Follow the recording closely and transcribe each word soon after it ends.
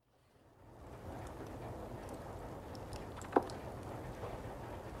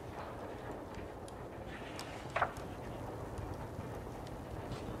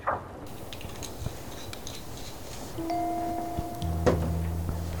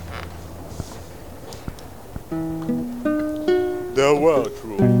The world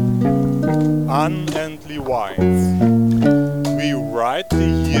room, unendly wines. We write the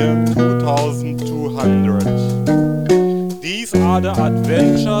year 2200. These are the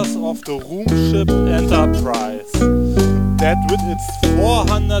adventures of the room-ship Enterprise, that with its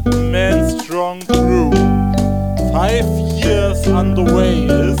 400-man strong crew, 5 years underway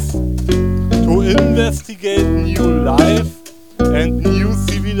is to investigate new life and new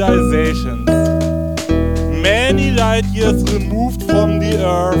civilizations. Many light years removed from the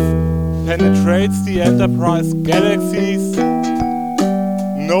Earth, penetrates the Enterprise galaxies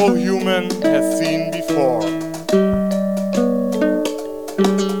no human has seen before.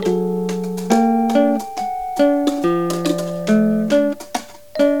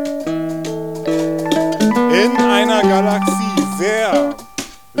 In einer Galaxie sehr,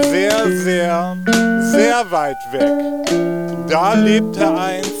 sehr, sehr, sehr weit weg, da lebte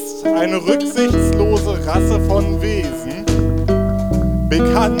einst eine rücksichtslose Rasse von Wesen,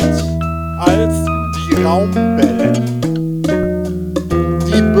 bekannt als die Raumbälle.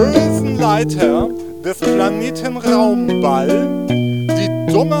 Die bösen Leiter des Planeten Raumball, die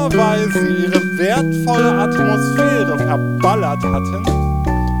dummerweise ihre wertvolle Atmosphäre verballert hatten,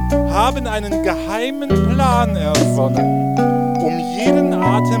 haben einen geheimen Plan ersonnen, um jeden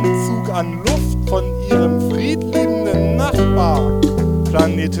Atemzug an Luft von ihrem friedliebenden Nachbar,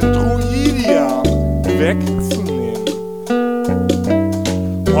 Planeten Druidia, wegzunehmen.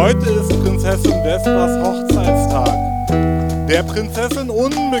 Heute ist Prinzessin Vespas Hochzeitstag, der Prinzessin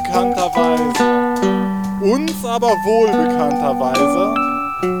unbekannterweise, uns aber wohlbekannterweise,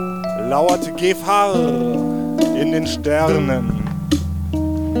 lauerte Gefahr in den Sternen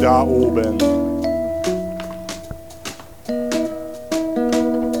da oben.